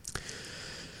type.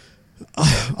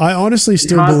 I honestly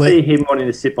still believe see him wanting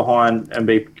to sit behind and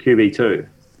be QB2.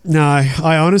 No,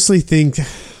 I honestly think.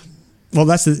 Well,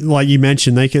 that's like you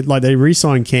mentioned. They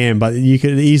re-signed Cam, but you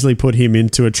could easily put him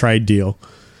into a trade deal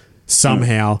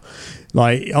somehow.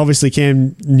 Obviously,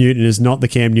 Cam Newton is not the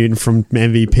Cam Newton from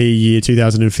MVP year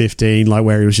 2015,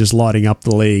 where he was just lighting up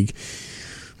the league.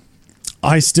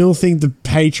 I still think the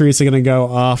Patriots are going to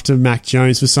go after Mac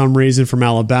Jones for some reason from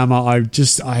Alabama. I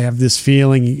have this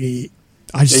feeling.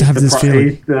 Nick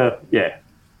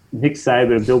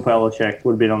Saban and Bill Belichick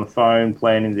would have been on the phone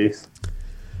planning this.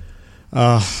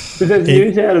 There's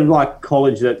news out of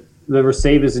college that the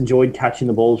receivers enjoyed catching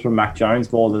the balls from Mac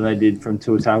Jones more than they did from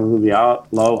Tua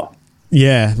Tagovailoa.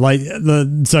 Yeah,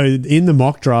 so in the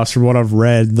mock drafts, from what I've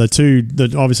read,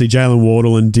 obviously Jalen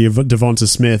Wardle and Devonta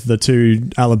Smith, the 2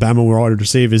 Alabama wide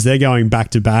receivers, they're going back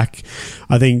to back.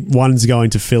 I think one's going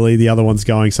to Philly, the other one's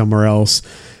going somewhere else.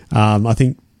 I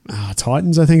think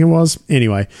Titans, I think it was.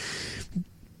 Anyway,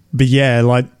 but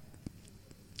yeah,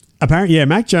 apparently,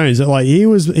 Mac Jones, he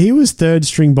was third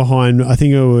string behind. I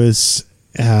think it was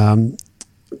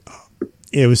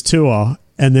Tua,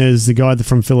 and there's the guy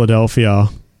from Philadelphia,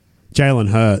 Jalen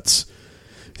Hurts.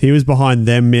 He was behind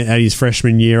them at his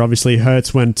freshman year. Obviously,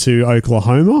 Hurts went to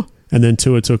Oklahoma, and then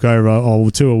Tua took over.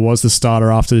 Tua was the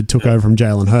starter after he took over from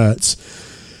Jalen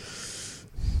Hurts.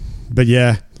 But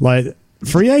yeah,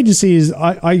 free agency is...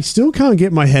 I still can't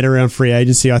get my head around free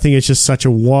agency. I think it's just such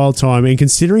a wild time. And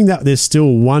considering that there's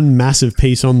still one massive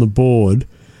piece on the board,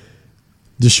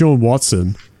 Deshaun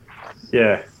Watson.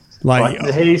 Yeah.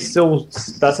 He's still...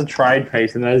 That's a trade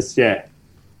piece. And there's... Yeah.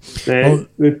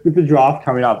 With the draft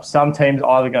coming up, some teams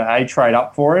are either going to trade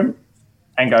up for him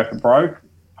and go for broke.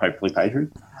 Hopefully,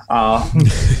 Patriots.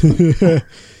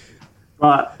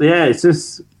 But yeah, it's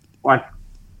just like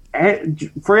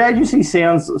free agency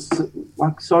sounds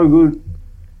like so good.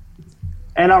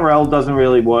 NRL doesn't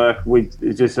really work.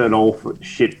 It's just an all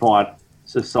shit fight.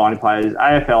 To signing players.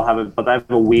 AFL but they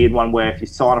have a weird one where if you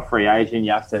sign a free agent,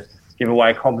 you have to give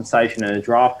away compensation and a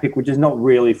draft pick, which is not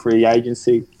really free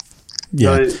agency.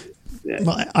 Yeah. So,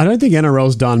 yeah. I don't think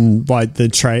NRL's done like the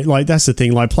trade. Like that's the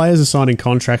thing. Like players are signing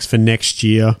contracts for next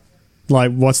year.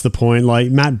 Like what's the point? Like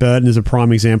Matt Burton is a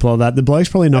prime example of that. The bloke's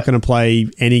probably not going to play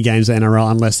any games at NRL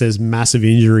unless there's massive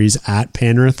injuries at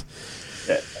Penrith.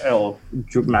 Yeah, or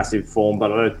massive form,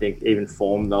 but I don't think even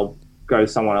form they'll go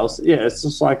someone else. Yeah, it's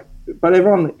just like. But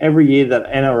every year that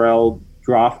NRL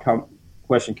draft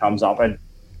question comes up, and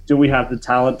do we have the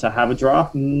talent to have a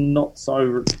draft? Not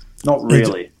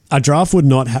really. A draft would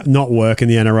not work in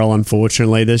the NRL,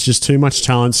 unfortunately. There's just too much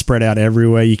talent spread out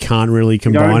everywhere. You can't really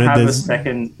combine you don't it. Have a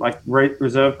second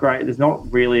reserve grade. There's not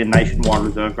really a nationwide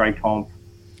reserve grade comp.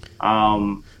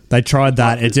 They tried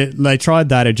that.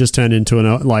 It just turned into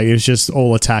it was just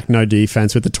all attack, no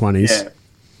defense with the 20s. Yeah,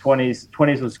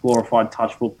 20s was glorified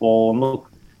touch football, and look.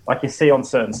 Like you see on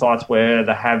certain sites where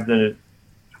they have the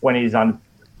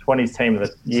 20s team of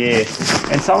the year,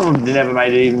 and some of them never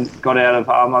got out of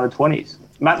under 20s.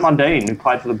 Matt Mundine, who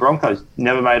played for the Broncos,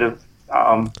 never made a.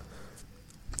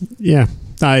 Yeah,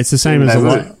 no, it's the same as a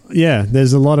lot. Yeah,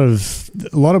 there's a lot of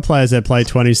players that play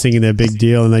 20s thinking they're a big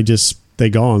deal, and they're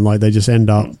gone. Like they just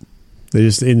end up, they're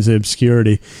just into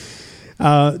obscurity.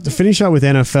 To finish up with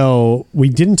NFL, we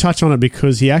didn't touch on it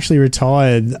because he actually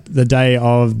retired the day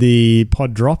of the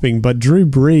pod dropping, but Drew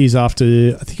Brees,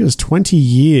 after I think it was 20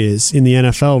 years in the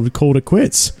NFL, called it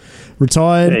quits.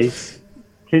 Retired. Yeah,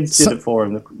 kids did it for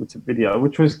him with the video,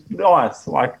 which was nice.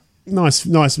 Nice.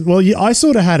 Well, I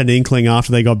sort of had an inkling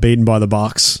after they got beaten by the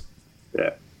Bucs.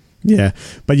 Yeah.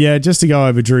 But yeah, just to go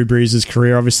over Drew Brees'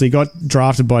 career, obviously got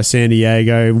drafted by San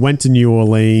Diego, went to New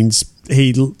Orleans.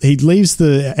 He leaves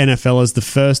the NFL as the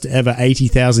first ever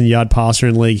 80,000-yard passer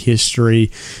in league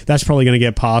history. That's probably going to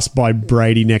get passed by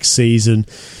Brady next season.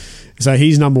 So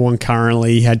he's number one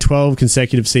currently. He had 12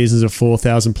 consecutive seasons of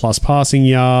 4,000-plus passing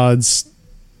yards.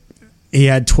 He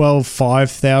had 12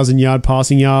 5,000-yard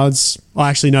passing yards. Oh,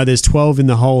 actually, no, there's 12 in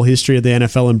the whole history of the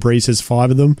NFL, and Brees has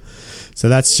 5 of them. So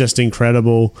that's just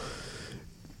incredible.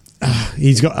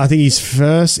 He's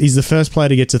the first player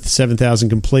to get to 7,000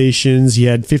 completions. He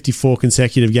had 54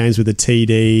 consecutive games with a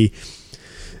TD.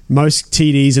 Most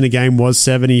TDs in a game was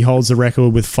 7. He holds the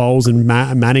record with Foles and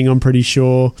Manning, I'm pretty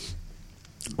sure.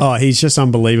 Oh, he's just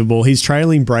unbelievable. He's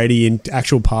trailing Brady in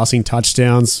actual passing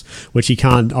touchdowns, which he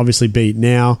can't obviously beat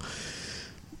now.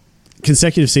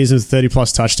 Consecutive seasons,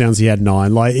 30-plus touchdowns, he had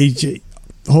 9.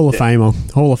 Hall of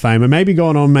Famer. Maybe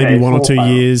going on 1 or 2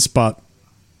 years, but...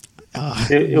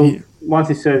 once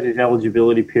he serves his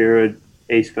eligibility period,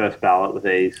 he's first ballot with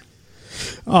ease.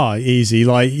 Oh, easy.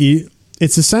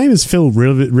 It's the same as Phil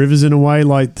Rivers in a way.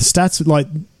 Like the stats,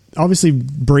 obviously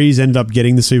Brees ended up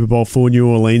getting the Super Bowl for New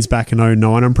Orleans back in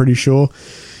 2009, I'm pretty sure.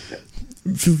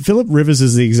 Philip Rivers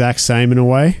is the exact same in a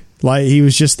way. Like he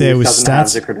was just there with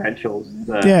stats. Have the credentials.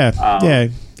 Yeah.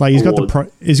 Like he's got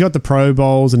the Pro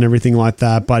Bowls and everything like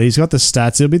that, but he's got the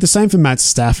stats. It'll be the same for Matt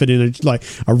Stafford in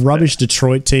a rubbish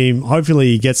Detroit team. Hopefully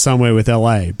he gets somewhere with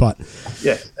LA. But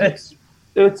yeah, it's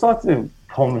like the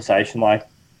conversation. Like,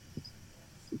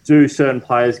 do certain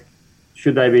players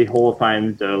should they be Hall of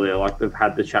Famed earlier? Like they've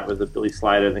had the chat with the Billy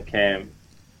Slater and the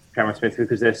Cameron Smith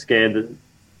because they're scared that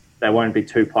there won't be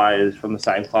 2 players from the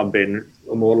same club being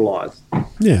immortalised.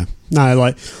 Yeah.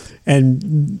 No,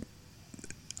 and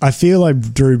I feel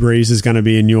like Drew Brees is going to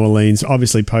be in New Orleans,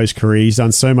 obviously post-career. He's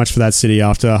done so much for that city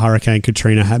after Hurricane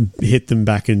Katrina had hit them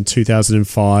back in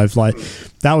 2005.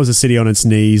 That was a city on its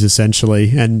knees,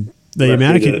 essentially. And the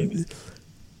amount of...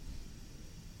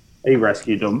 He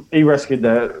rescued them. He rescued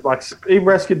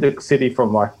the city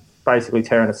from, basically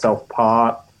tearing itself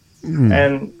apart.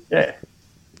 And, yeah...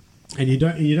 And you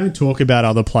don't talk about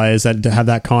other players that have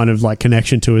that kind of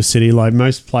connection to a city. Like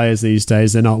most players these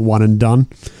days, they're not one and done.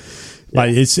 Yeah.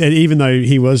 Even though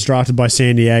he was drafted by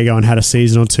San Diego and had a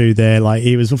season or 2 there,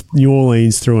 he was New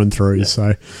Orleans through and through. Yeah.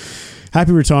 So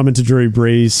happy retirement to Drew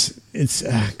Brees. It's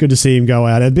good to see him go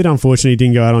out. A bit unfortunate he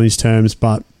didn't go out on his terms,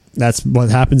 but that's what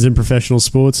happens in professional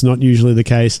sports. Not usually the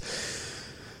case.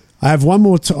 I have one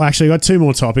more. Actually, I got 2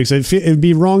 more topics. It'd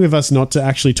be wrong of us not to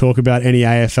actually talk about any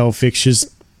AFL fixtures.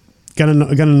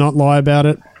 Gonna not lie about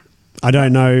it. I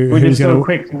don't know. We just do a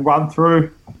quick run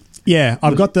through. Yeah,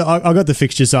 I've got the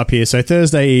fixtures up here. So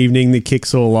Thursday evening, the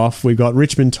kicks all off. We've got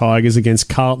Richmond Tigers against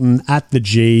Carlton at the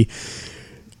G.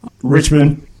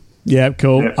 Richmond Yeah,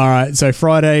 cool. Yep. All right. So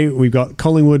Friday, we've got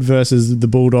Collingwood versus the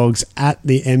Bulldogs at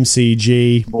the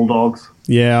MCG. Bulldogs.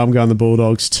 Yeah, I'm going the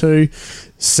Bulldogs too.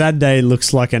 Saturday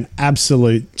looks like an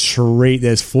absolute treat.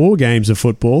 There's 4 games of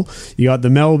football. You got the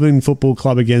Melbourne Football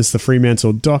Club against the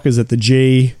Fremantle Dockers at the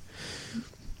G.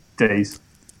 D's.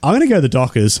 I'm going to go the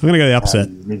Dockers. I'm going to go the upset.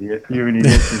 You're an idiot. You're an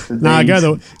idiot. Nah,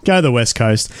 go the West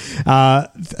Coast.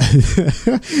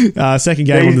 Second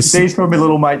game on the D's from my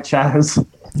little mate Chatters.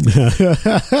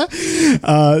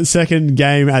 second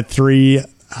game at 3:35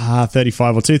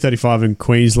 or 2:35 in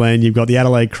Queensland. You've got the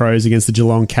Adelaide Crows against the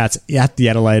Geelong Cats at the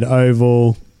Adelaide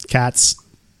Oval. Cats,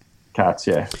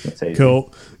 yeah. That's easy.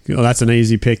 cool. Well, that's an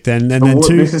easy pick then. And then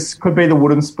This could be the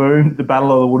wooden spoon, the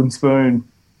battle of the wooden spoon.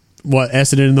 what,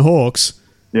 Essendon and the Hawks?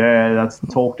 Yeah, that's the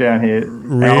talk down here.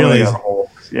 Really? The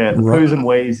Hawks. Yeah, the Right. poos and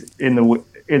wees in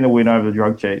the win over the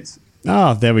drug cheats.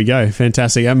 Oh, there we go.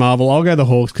 Fantastic. At Marvel, I'll go the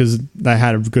Hawks because they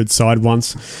had a good side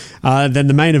once. Then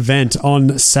the main event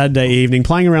on Saturday evening,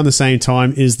 playing around the same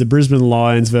time, is the Brisbane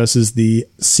Lions versus the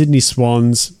Sydney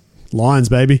Swans. Lions,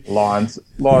 baby. Lions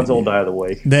all day of the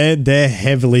week. They're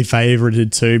heavily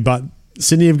favoured too, but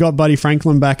Sydney have got Buddy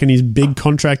Franklin back in his big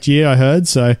contract year, I heard.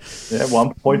 So, Yeah,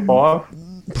 1.5.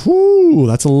 whew,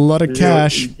 that's a lot of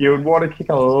cash. You would want to kick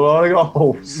a lot of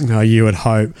goals. Oh, you would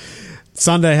hope.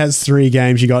 Sunday has 3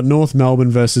 games. You got North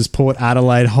Melbourne versus Port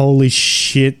Adelaide. Holy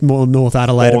shit, more North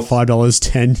Adelaide Port. at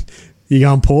 $5.10. You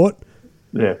going Port?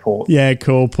 Yeah, Port. Yeah,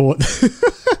 cool, Port.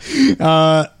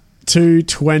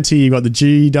 2:20, you got the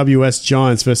GWS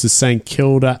Giants versus St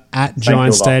Kilda at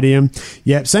Giant Kilda. Stadium.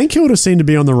 Yep, St Kilda seem to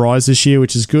be on the rise this year,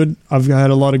 which is good. I've heard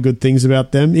a lot of good things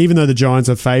about them, even though the Giants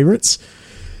are favourites.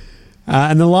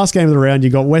 And the last game of the round,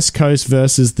 you got West Coast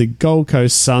versus the Gold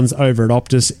Coast Suns over at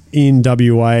Optus in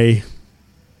WA.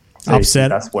 Upset.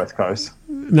 That's West Coast.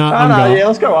 No, I'm going. Yeah,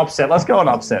 let's go upset. Let's go on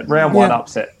upset. Round one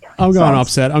upset. I'm going Suns.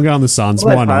 upset. I'm going the Suns.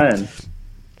 What Why are they not? paying?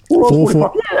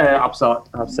 4-4. Yeah,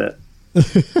 upset.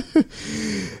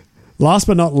 Last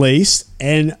but not least,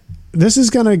 and this is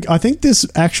going to, I think this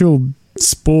actual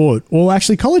sport, well,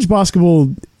 actually college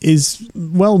basketball is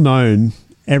well known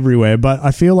everywhere, but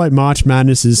I feel like March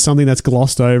Madness is something that's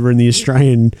glossed over in the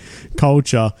Australian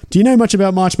culture. Do you know much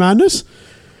about March Madness?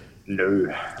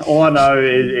 No. All I know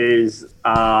is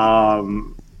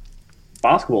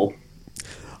basketball.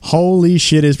 Holy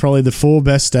shit, is probably the 4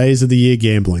 best days of the year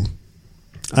gambling.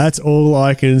 That's all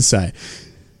I can say.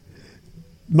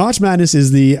 March Madness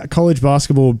is the college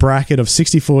basketball bracket of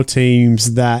 64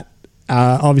 teams that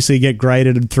obviously get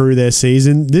graded through their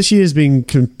season. This year has been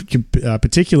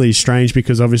particularly strange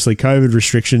because obviously COVID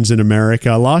restrictions in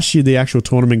America. Last year, the actual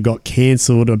tournament got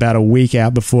cancelled about a week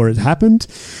out before it happened.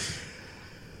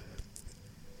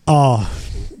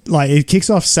 It kicks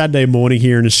off Saturday morning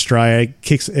here in Australia.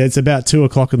 It's about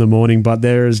 2:00 in the morning, but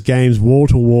there's games wall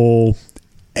to wall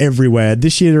everywhere.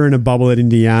 This year they're in a bubble at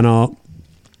Indiana.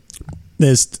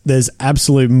 There's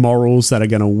absolute morals that are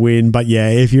going to win, but yeah,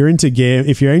 if you're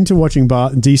into watching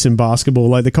decent basketball,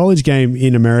 like the college game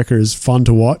in America is fun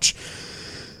to watch.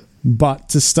 But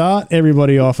to start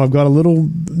everybody off, I've got a little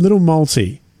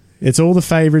multi. It's all the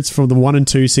favourites from the 1 and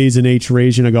 2 seeds in each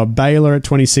region. I got Baylor at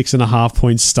 26.5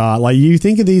 points start. Like, you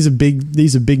think of these are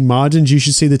big margins, you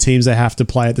should see the teams they have to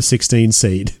play at the 16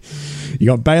 seed. You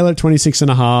got Baylor at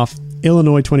 26.5,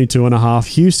 Illinois 22.5,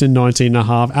 Houston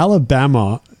 19.5,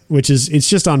 Alabama, it's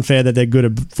just unfair that they're good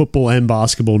at football and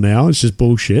basketball now. It's just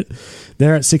bullshit.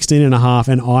 They're at 16.5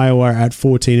 and Iowa at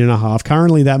 14.5.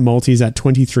 Currently that multi is at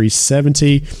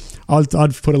 23.70. I'd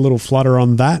put a little flutter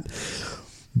on that.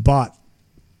 But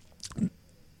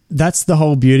that's the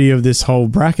whole beauty of this whole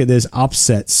bracket. There's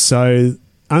upsets. So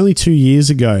only 2 years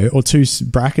ago, or 2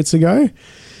 brackets ago,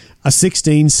 a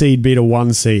 16 seed beat a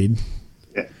 1 seed.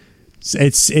 Yeah.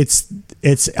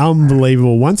 It's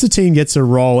unbelievable. Once a team gets a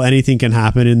roll, anything can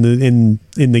happen in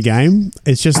the game.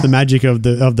 It's just the magic of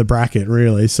the bracket,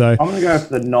 really. So I'm going to go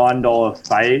for the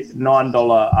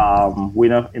 $9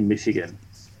 winner in Michigan.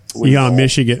 You go on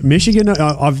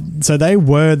Michigan. So they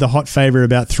were the hot favorite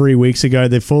about 3 weeks ago.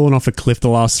 They've fallen off a cliff the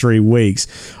last 3 weeks.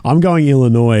 I'm going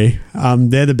Illinois.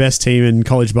 They're the best team in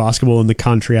college basketball in the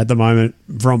country at the moment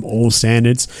from all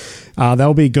standards.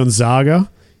 They'll be Gonzaga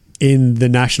in the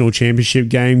national championship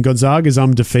game. Gonzaga's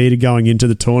undefeated going into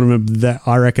the tournament. That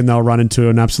I reckon they'll run into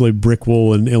an absolute brick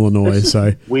wall in Illinois.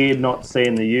 So weird not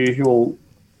seeing the usual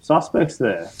suspects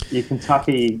there. Your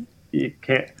Kentucky,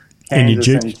 Kansas,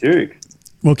 and Duke.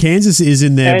 Well, Kansas is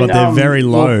in there, but they're very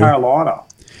low.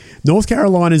 North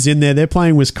Carolina's in there. They're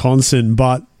playing Wisconsin,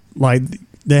 but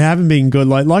they haven't been good.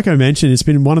 Like I mentioned, it's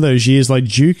been one of those years. Like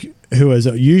Duke, who is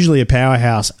usually a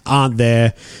powerhouse, aren't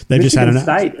there. They've Michigan just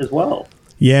had State as well.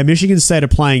 Yeah, Michigan State are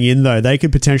playing in, though. They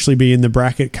could potentially be in the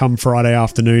bracket come Friday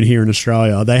afternoon here in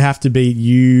Australia. They have to beat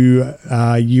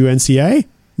UNCA?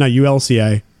 No,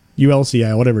 ULCA.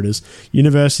 ULCA, whatever it is.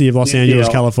 University of Los Angeles,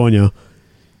 California.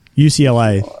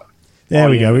 UCLA. There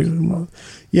we go.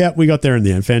 We got there in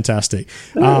the end. Fantastic.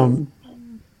 But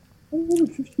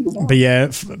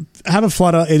yeah, have a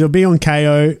flutter. It'll be on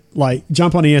KO. Like,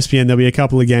 jump on ESPN. There'll be a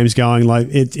couple of games going. Like,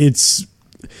 it's...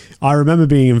 I remember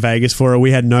being in Vegas for it.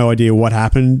 We had no idea what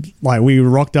happened. Like, we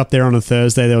rocked up there on a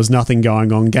Thursday. There was nothing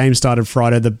going on. Game started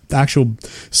Friday. The actual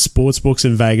sports books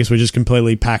in Vegas were just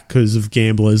completely packed because of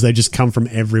gamblers. They just come from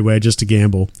everywhere just to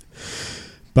gamble.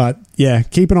 But yeah,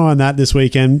 keep an eye on that this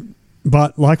weekend.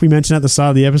 But like we mentioned at the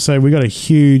start of the episode, we got a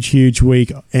huge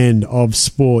weekend of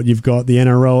sport. You've got the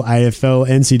NRL, AFL,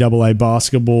 NCAA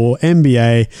basketball,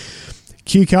 NBA,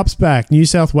 Q Cup's back, New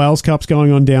South Wales Cup's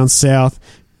going on down south.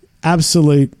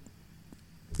 Absolute,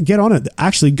 get on it.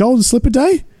 Actually, Golden Slipper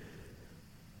Day?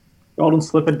 Golden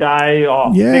Slipper Day.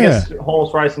 Oh, yeah. Biggest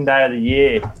horse racing day of the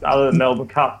year, other than Melbourne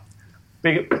Cup.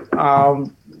 That's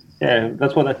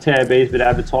what the TAB's been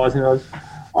advertising.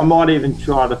 I might even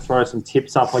try to throw some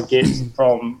tips up I get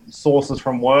from sources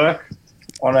from work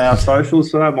on our socials,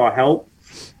 so that might help.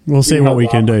 We'll see what we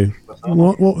can do.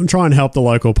 We'll try and help the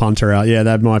local punter out. Yeah,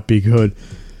 that might be good.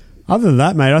 Other than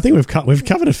that, mate, I think we've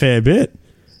covered a fair bit.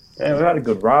 Yeah, we've had a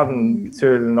good run.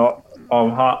 Considering I'll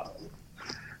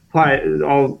play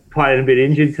a bit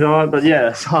injured tonight, but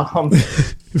yeah.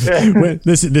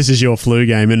 This is your flu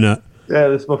game, isn't it? Yeah,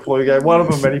 this is my flu game. One of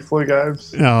my many flu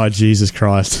games. Oh, Jesus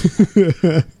Christ.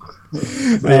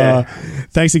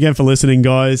 Thanks again for listening,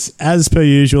 guys. As per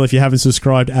usual, if you haven't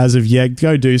subscribed as of yet,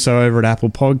 go do so over at Apple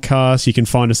Podcasts. You can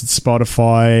find us at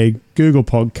Spotify, Google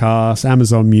Podcasts,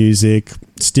 Amazon Music,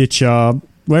 Stitcher,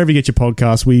 wherever you get your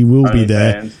podcasts, we will be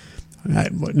there.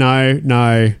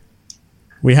 No.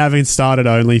 We haven't started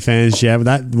OnlyFans yet.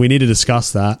 We need to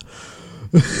discuss that.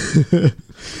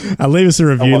 Leave us a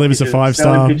review. Leave us a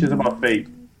 5-star. Pictures of my feet.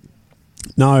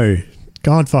 No.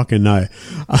 God fucking no.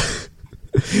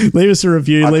 Leave us a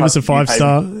review. Leave us a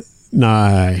 5-star.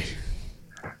 No.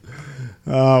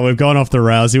 Oh, we've gone off the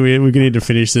rails. We need to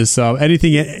finish this.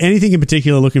 Anything in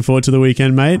particular looking forward to the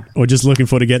weekend, mate? Or just looking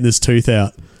forward to getting this tooth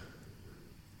out?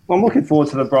 I'm looking forward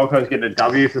to the Broncos getting a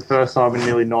W for the first time in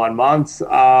nearly 9 months.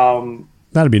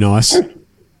 That'd be nice.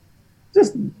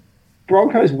 Just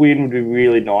Broncos win would be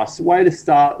really nice. Way to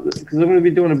start, because I'm going to be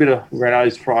doing a bit of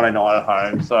Renos Friday night at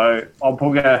home, so I'm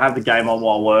probably going to have the game on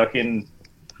while working.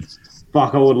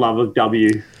 Fuck, I would love a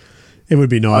W. It would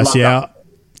be nice, yeah. That.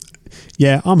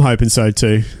 Yeah, I'm hoping so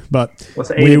too. But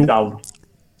eat a dub.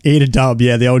 Eat a dub,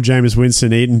 yeah. The old Jameis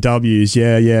Winston eating W's.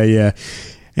 Yeah.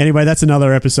 Anyway, that's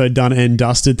another episode done and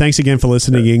dusted. Thanks again for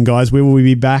listening in, guys. We will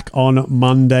be back on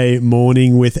Monday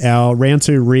morning with our round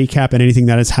 2 recap and anything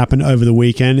that has happened over the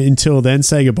weekend. Until then,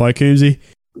 say goodbye, Coombsy.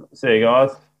 See you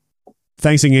guys.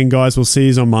 Thanks again, guys. We'll see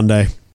you on Monday.